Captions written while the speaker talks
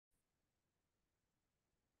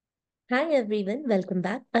Hi everyone, welcome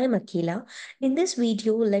back. I'm Akila. In this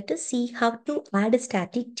video, let us see how to add a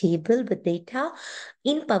static table with data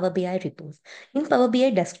in Power BI reports. In Power BI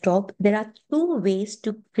desktop, there are two ways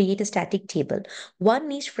to create a static table.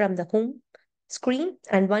 One is from the home screen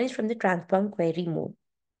and one is from the transform query mode.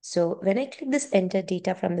 So when I click this enter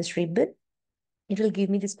data from this ribbon, it will give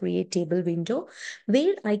me this create table window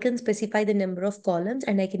where I can specify the number of columns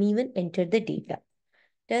and I can even enter the data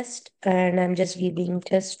test, and I'm just giving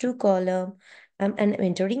test to column. And I'm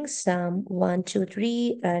entering some 1, 2,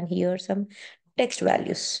 3, and here some text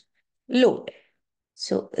values. Load.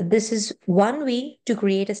 So this is one way to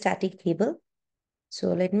create a static table.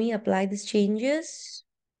 So let me apply these changes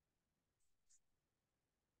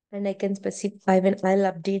and I can specify when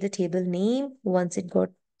I'll update the table name once it got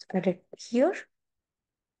added here.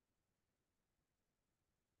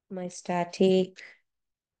 My static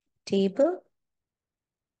table.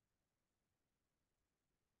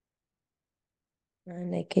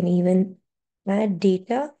 And I can even add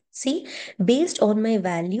data. See, based on my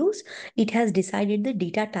values, it has decided the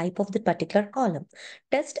data type of the particular column.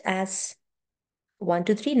 Test as 1,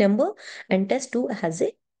 2, 3 number and test 2 has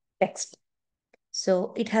a text.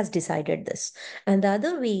 So it has decided this. And the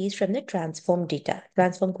other way is from the transform data,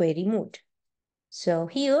 transform query mode. So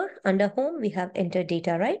here under home, we have enter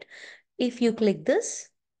data, right? If you click this,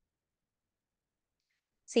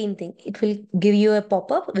 same thing. It will give you a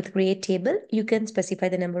pop-up with create table. You can specify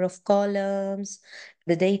the number of columns,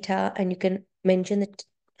 the data, and you can mention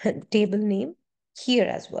the table name here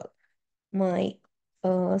as well. My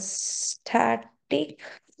static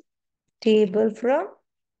table from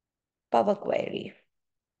Power Query.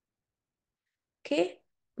 Okay,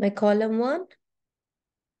 my column 1,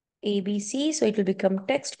 ABC, so it will become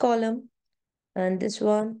text column. And this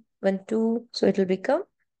one, 2, so it will become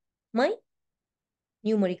my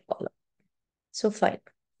numeric column. So fine.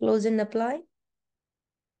 Close and apply.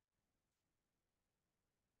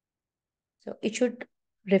 So it should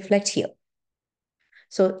reflect here.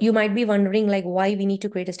 So you might be wondering like why we need to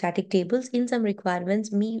create a static tables. In some requirements,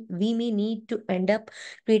 we may need to end up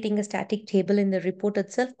creating a static table in the report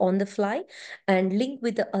itself on the fly and link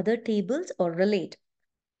with the other tables or relate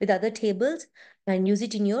with other tables and use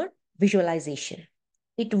it in your visualization.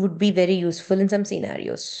 It would be very useful in some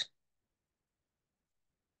scenarios.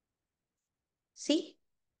 See,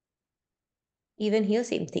 even here,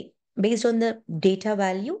 same thing. Based on the data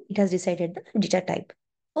value, it has decided the data type.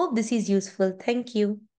 Hope this is useful. Thank you.